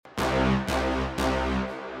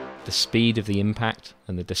the speed of the impact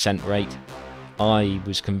and the descent rate, I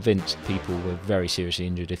was convinced people were very seriously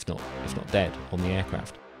injured, if not dead, on the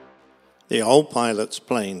aircraft. The old pilot's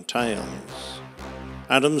plain tales.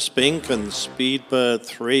 Adam Spink and Speedbird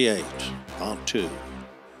 38, Part 2.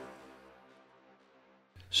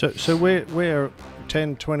 So we're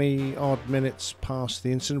 10, 20 odd minutes past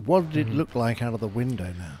the incident. What did it look like out of the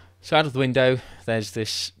window now? So out of the window, there's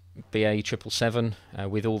this BA 777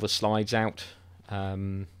 with all the slides out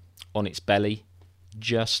on its belly,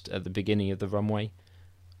 just at the beginning of the runway.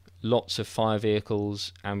 Lots of fire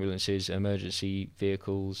vehicles, ambulances, emergency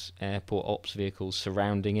vehicles, airport ops vehicles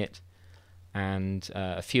surrounding it, and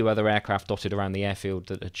a few other aircraft dotted around the airfield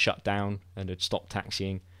that had shut down and had stopped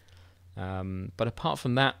taxiing. But apart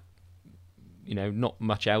from that, not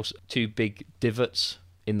much else. 2 big divots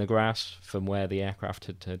in the grass from where the aircraft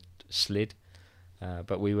had slid.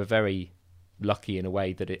 But we were very lucky in a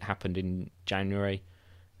way that it happened in January.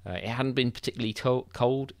 It hadn't been particularly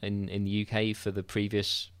cold in the UK for the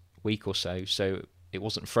previous week or so it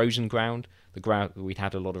wasn't frozen ground. The ground, we'd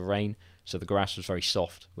had a lot of rain, so the grass was very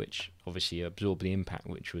soft, which obviously absorbed the impact,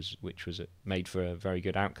 which was made for a very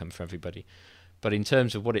good outcome for everybody. But in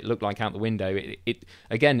terms of what it looked like out the window, it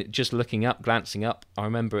again, just looking up, glancing up, I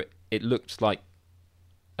remember it looked like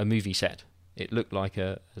a movie set. It looked like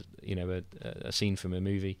a scene from a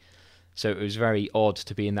movie. So it was very odd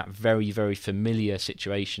to be in that very, very familiar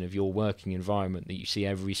situation of your working environment that you see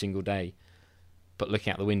every single day. But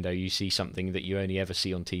looking out the window, you see something that you only ever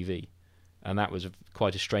see on TV. And that was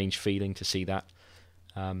quite a strange feeling to see that.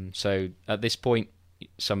 So at this point,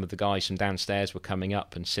 some of the guys from downstairs were coming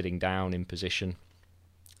up and sitting down in position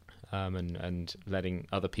and letting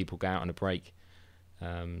other people go out on a break.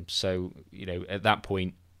 So at that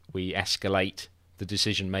point, we escalate the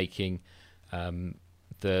decision-making.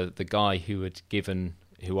 The guy who I'd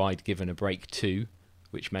given a break to,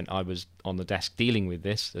 which meant I was on the desk dealing with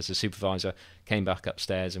this as a supervisor, came back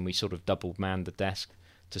upstairs and we sort of double manned the desk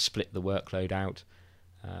to split the workload out.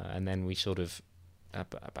 And then we sort of,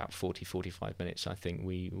 about 45 minutes, I think,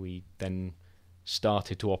 we then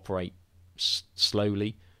started to operate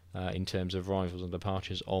slowly in terms of arrivals and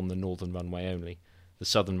departures on the northern runway only. The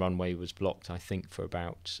southern runway was blocked, I think, for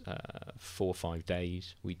about 4 or 5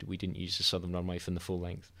 days. We didn't use the southern runway from the full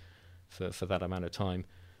length for that amount of time.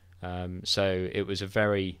 So it was a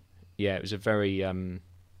very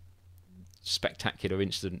spectacular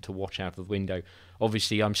incident to watch out of the window.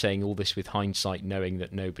 Obviously, I'm saying all this with hindsight, knowing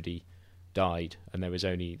that nobody died, and there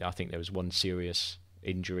was one serious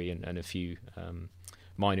injury and a few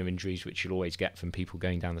minor injuries, which you'll always get from people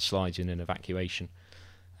going down the slides in an evacuation.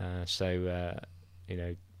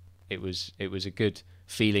 It was a good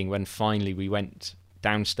feeling when finally we went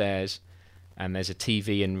downstairs, and there's a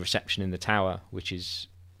TV and reception in the tower, which is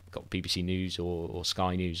got BBC News or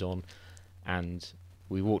Sky News on, and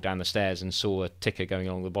we walked down the stairs and saw a ticker going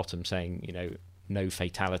along the bottom saying, no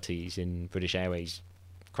fatalities in British Airways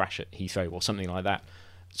crash at Heathrow or something like that.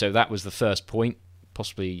 So that was the first point,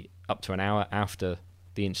 possibly up to an hour after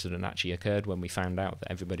the incident actually occurred, when we found out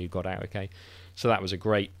that everybody got out okay. So that was a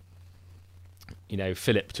great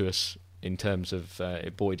fillip to us in terms of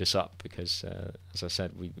it buoyed us up, because as I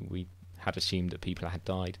said, we had assumed that people had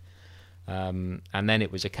died. And then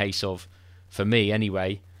it was a case of, for me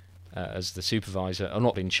anyway, as the supervisor, I'm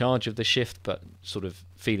not in charge of the shift, but sort of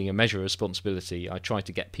feeling a measure of responsibility, I tried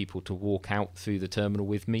to get people to walk out through the terminal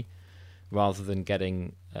with me, rather than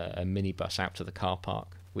getting a minibus out to the car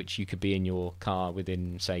park, which you could be in your car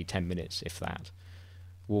within, say, 10 minutes, if that.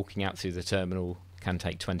 Walking out through the terminal can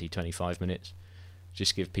take 20-25 minutes.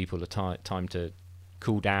 Just give people a time to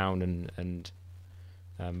cool down and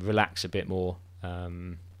relax a bit more,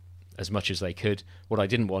 as much as they could. What I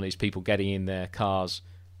didn't want is people getting in their cars,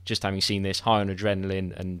 just having seen this, high on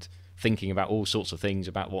adrenaline and thinking about all sorts of things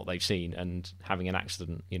about what they've seen, and having an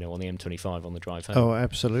accident, on the M25 on the drive home. Oh,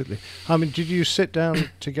 absolutely. I mean, did you sit down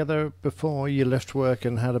together before you left work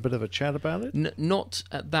and had a bit of a chat about it? Not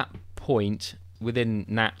at that point. Within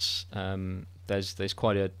NATS, there's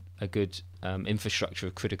quite a good infrastructure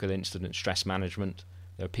of critical incident stress management.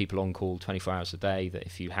 There are people on call 24 hours a day that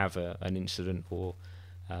if you have an incident or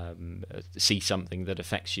see something that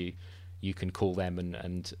affects you, you can call them,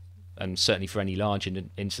 and certainly for any large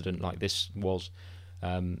incident like this was,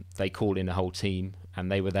 they called in a whole team,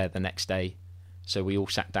 and they were there the next day. So we all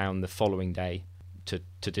sat down the following day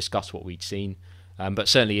to discuss what we'd seen. But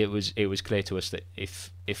certainly it was clear to us that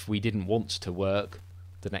if we didn't want to work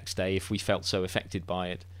the next day, if we felt so affected by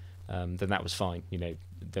it, then that was fine.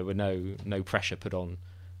 There were no pressure put on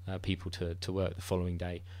people to work the following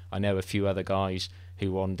day. I know a few other guys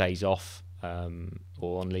who were on days off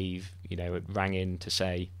or on leave, rang in to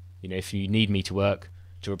say, if you need me to work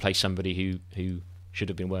to replace somebody who should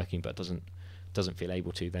have been working but doesn't feel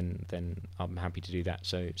able to, then I'm happy to do that.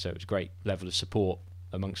 So it's a great level of support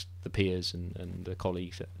amongst the peers and the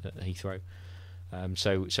colleagues at Heathrow.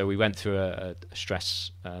 So we went through a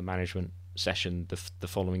stress management session the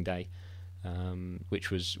following day,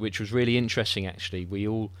 which was really interesting. Actually, we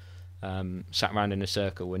all sat around in a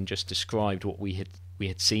circle and just described what we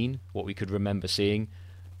had seen, what we could remember seeing,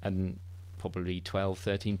 and probably 12,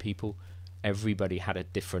 13 people. Everybody had a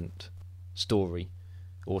different story,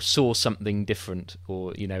 or saw something different,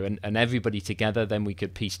 or and everybody together, then we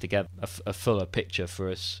could piece together a fuller picture for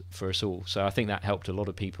us all. So I think that helped a lot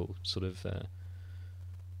of people sort of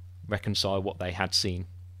reconcile what they had seen.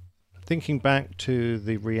 Thinking back to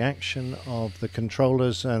the reaction of the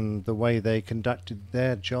controllers and the way they conducted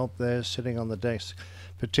their job there, sitting on the desk,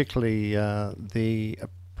 particularly the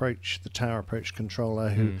tower approach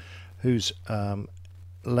controller whose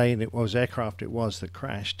lane it was, aircraft it was that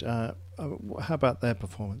crashed. How about their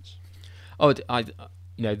performance? Oh,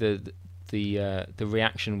 the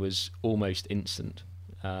reaction was almost instant.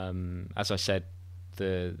 As I said,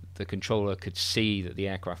 the controller could see that the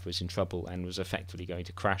aircraft was in trouble and was effectively going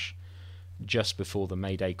to crash just before the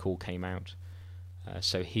Mayday call came out.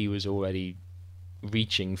 So he was already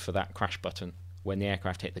reaching for that crash button when the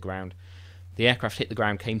aircraft hit the ground. The aircraft hit the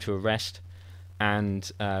ground, came to a rest,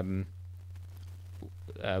 and one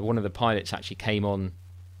of the pilots actually came on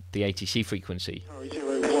the ATC frequency. This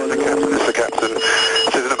is the captain.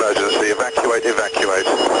 This is an emergency. Evacuate.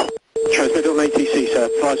 Transmit on ATC, sir.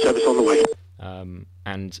 Fire service on the way.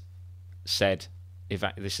 And said,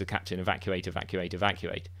 this is the captain, evacuate.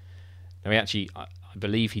 Now, I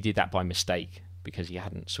believe he did that by mistake because he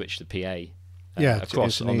hadn't switched the PA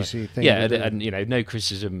across. It's an easy thing. Yeah, and no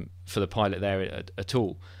criticism for the pilot there at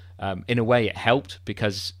all. In a way, it helped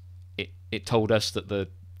because it told us that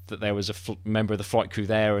there was a member of the flight crew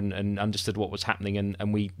there and understood what was happening,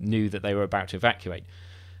 and we knew that they were about to evacuate.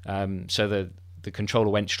 So the controller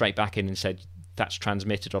went straight back in and said, that's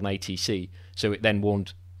transmitted on ATC. So it then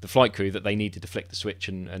warned the flight crew that they needed to flick the switch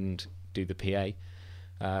and do the PA.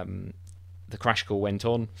 The crash call went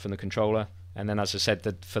on from the controller, and then, as I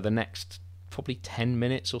said, for the next probably 10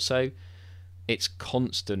 minutes or so, it's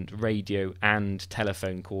constant radio and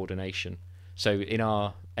telephone coordination. So in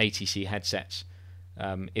our ATC headsets,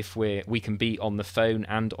 if we can be on the phone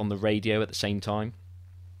and on the radio at the same time.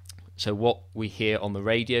 So what we hear on the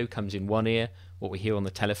radio comes in one ear, what we hear on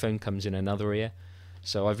the telephone comes in another ear.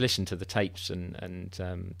 So I've listened to the tapes, and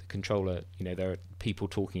the controller, there are people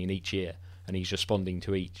talking in each ear, and he's responding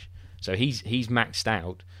to each. So he's maxed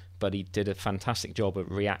out, but he did a fantastic job of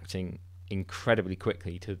reacting incredibly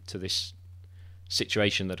quickly to this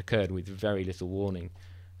situation that occurred with very little warning.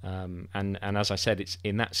 And as I said, it's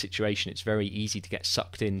in that situation, it's very easy to get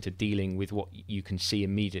sucked into dealing with what you can see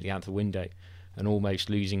immediately out the window, and almost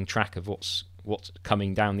losing track of what's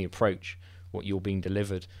coming down the approach, what you're being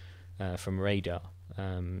delivered from radar.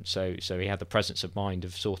 So he had the presence of mind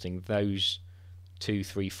of sorting those 2,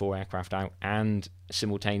 3, 4 aircraft out, and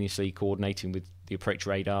simultaneously coordinating with the approach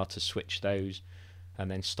radar to switch those and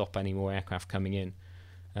then stop any more aircraft coming in.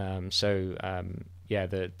 The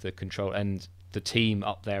control and the team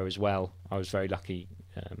up there as well, I was very lucky.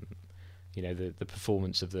 The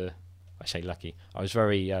performance of I say lucky, I was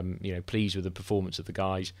very pleased with the performance of the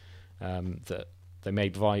guys, that they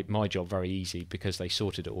made my job very easy because they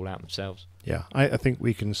sorted it all out themselves. Yeah, I think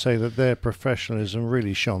we can say that their professionalism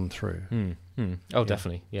really shone through. Oh,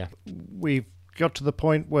 definitely, yeah. We've got to the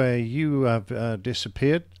point where you have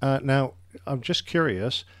disappeared. Now, I'm just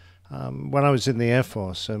curious, when I was in the Air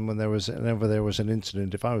Force and whenever there was an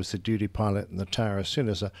incident, if I was the duty pilot in the tower, as soon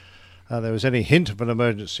as there was any hint of an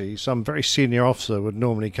emergency, some very senior officer would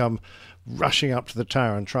normally come rushing up to the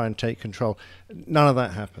tower and try and take control. None of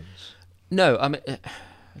that happens. No, I mean,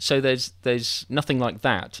 so there's nothing like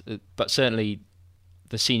that, but certainly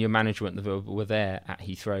the senior management that were there at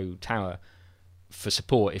Heathrow Tower for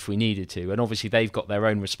support if we needed to, and obviously they've got their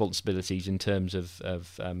own responsibilities in terms of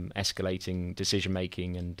escalating decision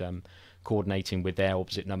making and coordinating with their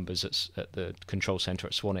opposite numbers at the control centre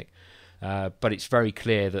at Swanwick. But it's very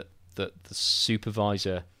clear that the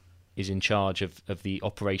supervisor is in charge of the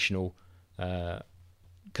operational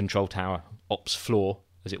control tower ops floor,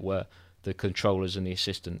 as it were, the controllers and the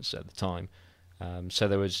assistants at the time.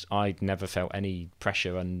 So I'd never felt any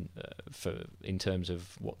pressure in terms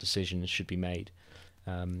of what decisions should be made.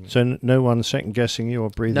 So no one second guessing you or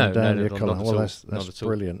breathing down your collar. Well, that's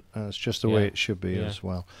brilliant. It's just the way it should be as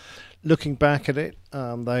well. Looking back at it,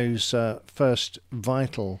 those first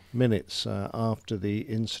vital minutes after the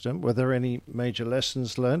incident, were there any major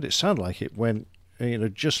lessons learned? It sounded like it went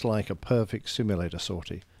just like a perfect simulator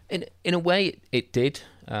sortie? In a way, it did.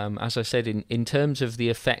 As I said, in terms of the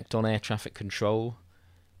effect on air traffic control,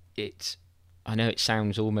 I know it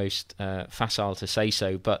sounds almost facile to say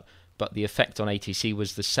so, but the effect on ATC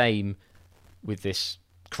was the same with this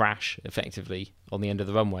crash, effectively, on the end of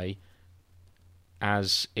the runway,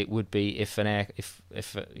 as it would be if an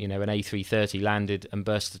A330 landed and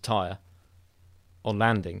burst a tyre on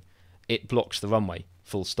landing. It blocks the runway,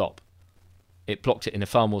 full stop. It blocked it in a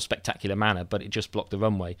far more spectacular manner, but it just blocked the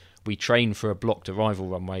runway. We train for a blocked arrival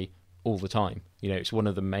runway all the time. It's one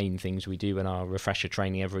of the main things we do in our refresher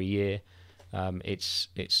training every year.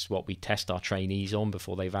 It's what we test our trainees on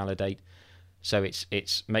before they validate. So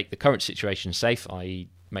it's make the current situation safe, i.e.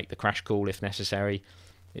 make the crash call if necessary.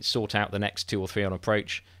 It's sort out the next 2 or 3 on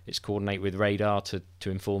approach. It's coordinate with radar to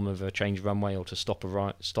inform of a change of runway or to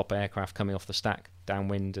stop aircraft coming off the stack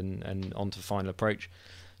downwind and onto final approach.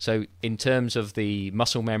 So in terms of the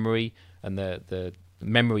muscle memory and the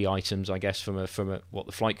memory items, I guess, from what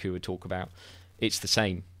the flight crew would talk about, it's the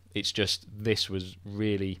same. It's just this was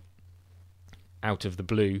really out of the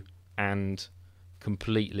blue and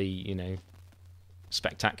completely,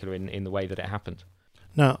 spectacular in the way that it happened.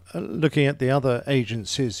 Now, looking at the other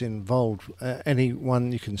agencies involved, any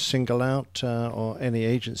one you can single out or any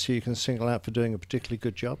agency you can single out for doing a particularly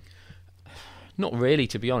good job? Not really,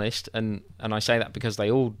 to be honest, and I say that because they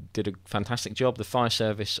all did a fantastic job. The fire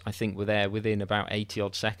service, I think, were there within about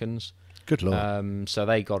 80-odd seconds. Good Lord. So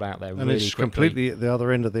they got out there really quickly. And it's quickly. Completely at the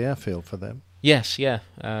other end of the airfield for them. Yes, yeah.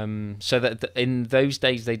 So that in those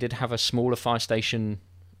days they did have a smaller fire station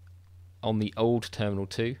on the old Terminal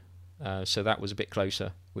 2, so that was a bit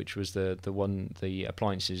closer, which was the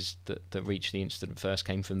appliances that reached the incident first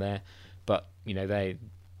came from there. But they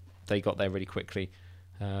got there really quickly.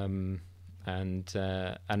 And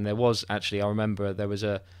there was actually, I remember there was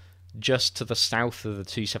just to the south of the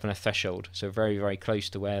 27F threshold, so very, very close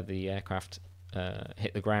to where the aircraft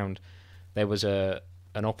hit the ground, there was an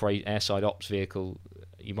airside ops vehicle.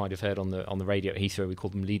 You might have heard on the radio at Heathrow, we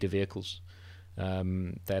call them leader vehicles.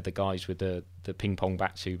 They're the guys with the ping pong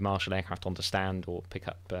bats who marshal aircraft onto stand or pick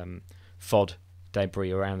up FOD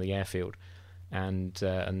debris around the airfield and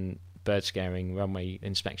bird scaring, runway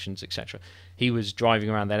inspections, etc. He was driving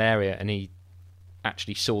around that area and he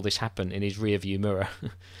actually saw this happen in his rear view mirror.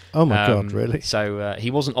 Oh my God, really? So he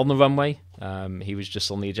wasn't on the runway, he was just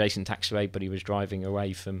on the adjacent taxiway, but he was driving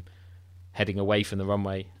heading away from the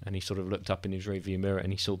runway, and he sort of looked up in his rear view mirror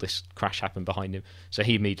and he saw this crash happen behind him. So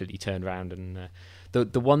he immediately turned around, and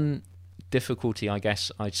the one difficulty, I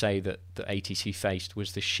guess I'd say, that ATC faced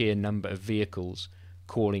was the sheer number of vehicles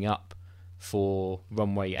calling up for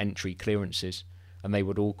runway entry clearances, and they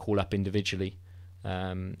would all call up individually.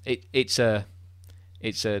 It's a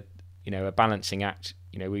balancing act.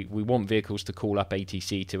 We want vehicles to call up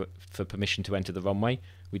ATC for permission to enter the runway.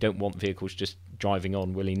 We don't want vehicles just driving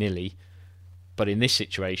on willy-nilly. But in this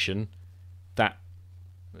situation, that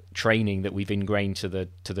training that we've ingrained to the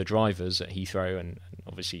drivers at Heathrow and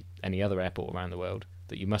obviously any other airport around the world,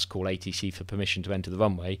 that you must call ATC for permission to enter the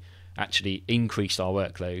runway, actually increased our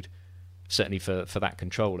workload, certainly for that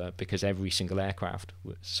controller, because every single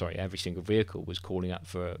vehicle was calling up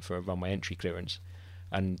for a runway entry clearance,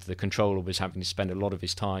 and the controller was having to spend a lot of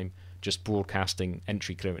his time just broadcasting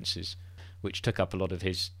entry clearances, which took up a lot of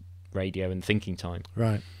his radio and thinking time.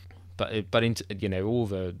 Right. But all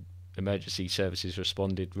the emergency services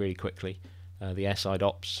responded really quickly. The airside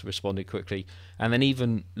ops responded quickly, and then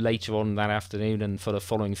even later on that afternoon and for the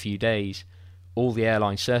following few days, all the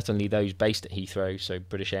airlines, certainly those based at Heathrow, so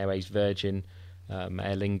British Airways, Virgin,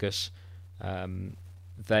 Aer Lingus,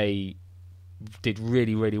 they did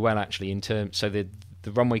really, really well actually So the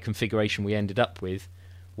runway configuration we ended up with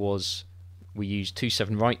was we used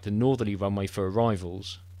 27 right, the northerly runway for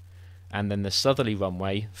arrivals, and then the southerly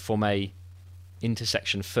runway from a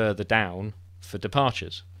intersection further down for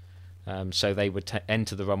departures. So they would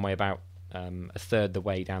enter the runway about a third the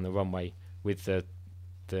way down the runway with the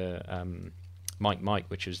Mike,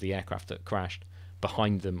 which was the aircraft that crashed,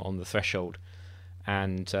 behind them on the threshold.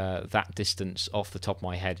 And that distance off the top of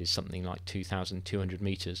my head is something like 2,200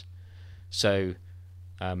 metres. So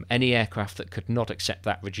any aircraft that could not accept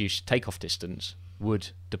that reduced takeoff distance would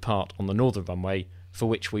depart on the northern runway, for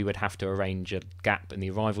which we would have to arrange a gap in the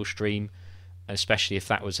arrival stream, especially if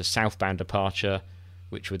that was a southbound departure,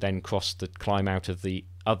 which would then climb out of the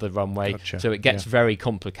other runway. Gotcha. So it gets very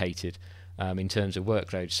complicated in terms of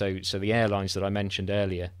workload. So the airlines that I mentioned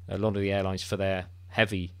earlier, a lot of the airlines for their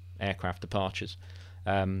heavy aircraft departures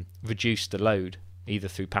reduced the load, either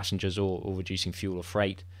through passengers or reducing fuel or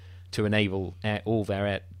freight, to enable all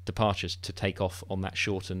their departures to take off on that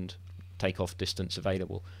shortened takeoff distance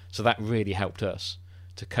available. So that really helped us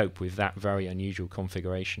to cope with that very unusual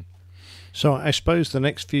configuration. So I suppose the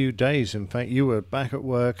next few days, in fact, you were back at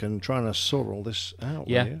work and trying to sort all this out,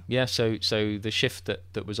 were you? Yeah. So the shift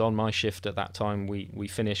that was on my shift at that time, we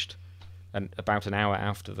finished about an hour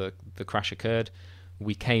after the crash occurred.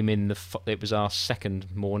 We came in, it was our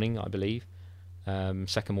second morning, I believe,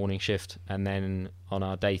 second morning shift, and then on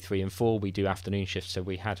our day 3 and 4 we do afternoon shifts, so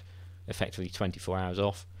we had effectively 24 hours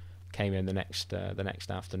off. Came in the next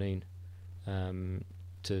afternoon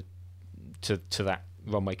to that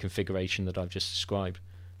runway configuration that I've just described.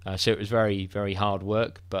 So it was very, very hard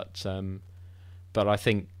work, but I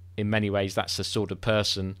think in many ways that's the sort of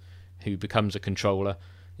person who becomes a controller.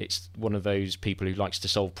 It's one of those people who likes to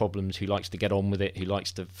solve problems, who likes to get on with it, who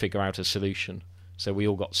likes to figure out a solution. So we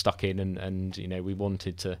all got stuck in, and we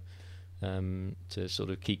wanted to sort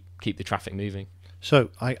of keep the traffic moving. So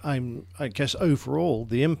I guess overall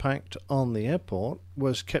the impact on the airport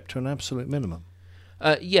was kept to an absolute minimum.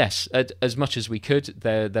 Yes, as much as we could.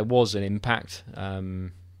 There was an impact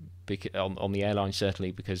on the airline,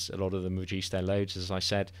 certainly, because a lot of them reduced their loads, as I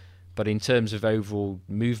said. But in terms of overall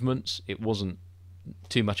movements, it wasn't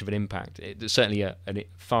too much of an impact. It's certainly a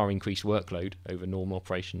far increased workload over normal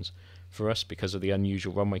operations for us because of the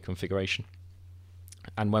unusual runway configuration.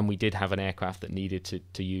 And when we did have an aircraft that needed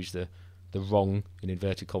to use the wrong, in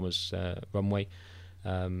inverted commas, runway,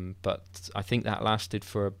 but I think that lasted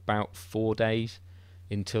for about 4 days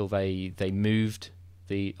until they moved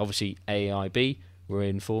obviously AIB were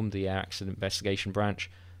informed, the Air Accident Investigation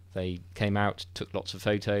Branch. They came out, took lots of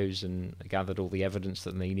photos and gathered all the evidence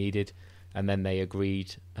that they needed, and then they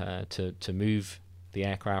agreed to move the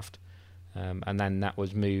aircraft, and then that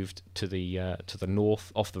was moved to the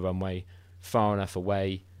north off the runway, far enough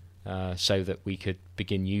away so that we could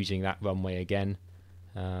begin using that runway again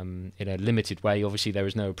in a limited way. Obviously there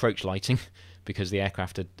was no approach lighting because the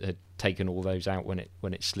aircraft had taken all those out when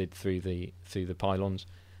it slid through the pylons,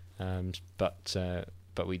 but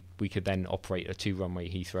we could then operate a 2-runway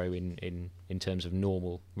Heathrow in terms of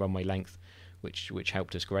normal runway length, which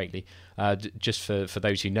helped us greatly. Just for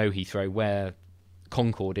those who know Heathrow, where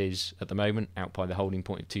Concorde is at the moment, out by the holding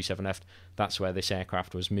point of 27F, that's where this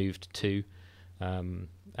aircraft was moved to, and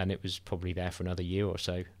it was probably there for another year or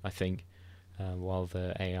so, I think, while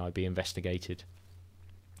the AIB investigated.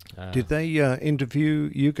 Did they interview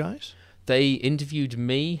you guys? They interviewed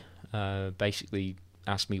me, basically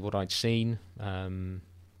asked me what I'd seen, and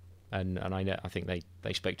I think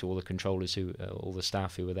they spoke to all the controllers all the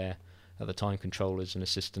staff who were there at the time, controllers and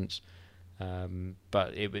assistants.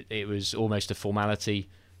 But it was almost a formality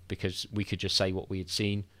because we could just say what we had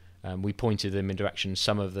seen. We pointed them in direction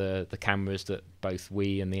some of the cameras that both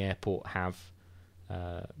we and the airport have,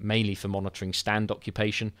 mainly for monitoring stand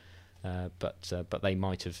occupation, but they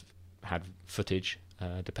might have had footage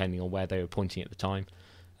depending on where they were pointing at the time.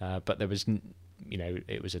 But there was,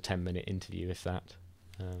 it was a 10-minute interview, if that.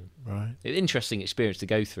 Right. Interesting experience to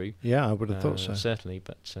go through. Yeah, I would have thought so. Certainly,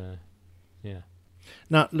 but yeah.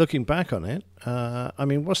 Now, looking back on it,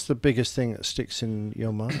 what's the biggest thing that sticks in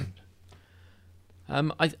your mind?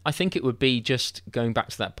 I think it would be just going back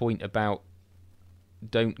to that point about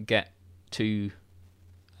don't get too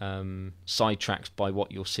sidetracked by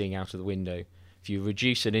what you're seeing out of the window. If you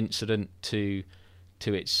reduce an incident to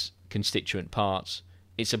its constituent parts,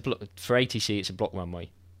 for ATC it's a block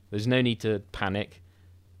runway. There's no need to panic.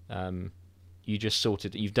 You just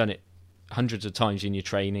you've done it hundreds of times in your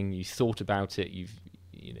training. You thought about it.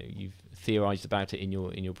 You've theorized about it in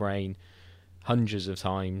your brain hundreds of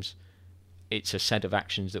times. It's a set of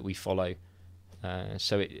actions that we follow.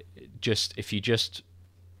 So if you just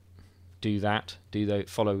do that,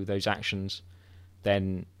 follow those actions,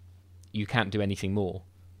 then you can't do anything more.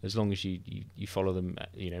 As long as you follow them,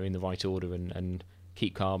 in the right order and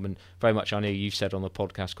keep calm. And very much, I know you've said on the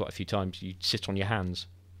podcast quite a few times, you sit on your hands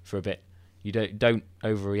for a bit. You don't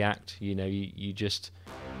overreact. You just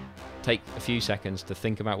take a few seconds to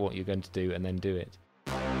think about what you're going to do and then do it.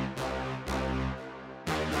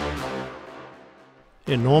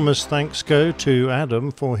 Enormous thanks go to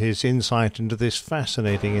Adam for his insight into this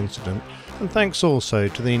fascinating incident, and thanks also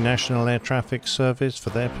to the National Air Traffic Service for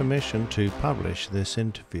their permission to publish this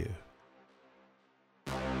interview.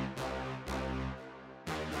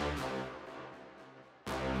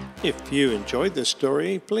 If you enjoyed this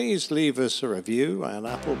story, please leave us a review on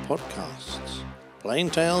Apple Podcasts. Plain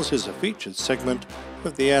Tales is a featured segment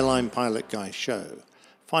of the Airline Pilot Guy show.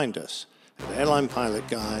 Find us at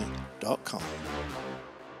airlinepilotguy.com.